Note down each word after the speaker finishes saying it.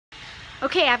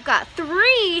Okay, I've got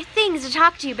 3 things to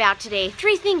talk to you about today.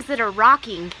 3 things that are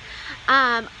rocking.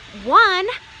 One,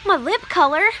 my lip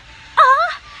color.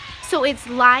 So it's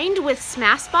lined with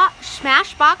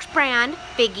Smashbox brand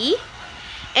Figgy.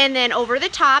 And then over the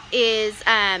top is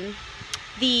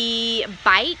the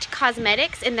Bite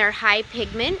Cosmetics in their high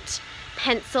pigment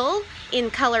pencil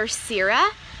in color Syrah,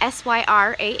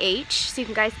 S-Y-R-A-H. So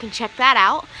you guys can check that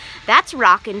out. That's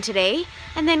rocking today.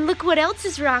 And then look what else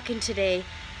is rocking today.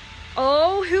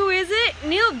 Oh, who is it?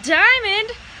 Neil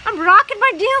Diamond. I'm rocking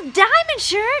my Neil Diamond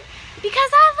shirt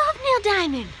because I love Neil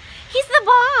Diamond. He's the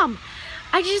bomb.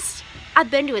 I've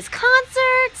been to his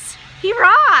concerts. He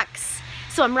rocks.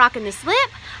 So I'm rocking this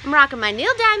lip. I'm rocking my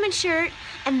Neil Diamond shirt.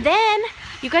 And then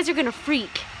you guys are gonna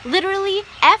freak. Literally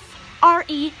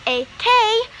F-R-E-A-K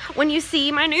when you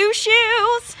see my new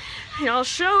shoes. And I'll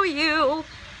show you.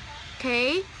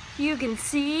 Okay, you can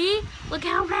see. Look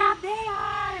how rad they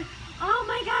are. Oh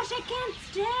my gosh, I can't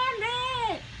stand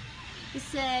it. It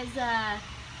says,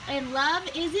 and love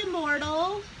is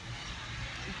immortal.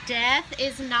 Death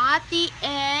is not the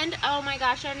end. Oh my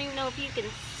gosh, I don't even know if you can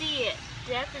see it.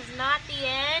 Death is not the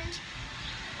end.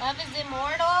 Love is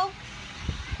immortal.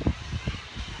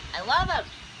 I love them.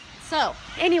 So,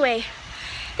 anyway,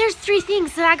 there's 3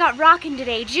 things that I got rocking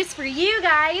today just for you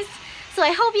guys. So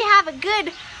I hope you have a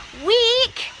good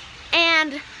week.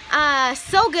 And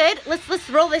so good. Let's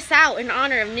roll this out in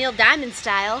honor of Neil Diamond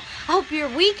style. I hope your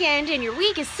weekend and your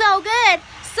week is so good,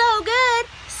 so good,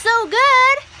 so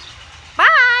good.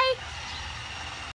 Bye.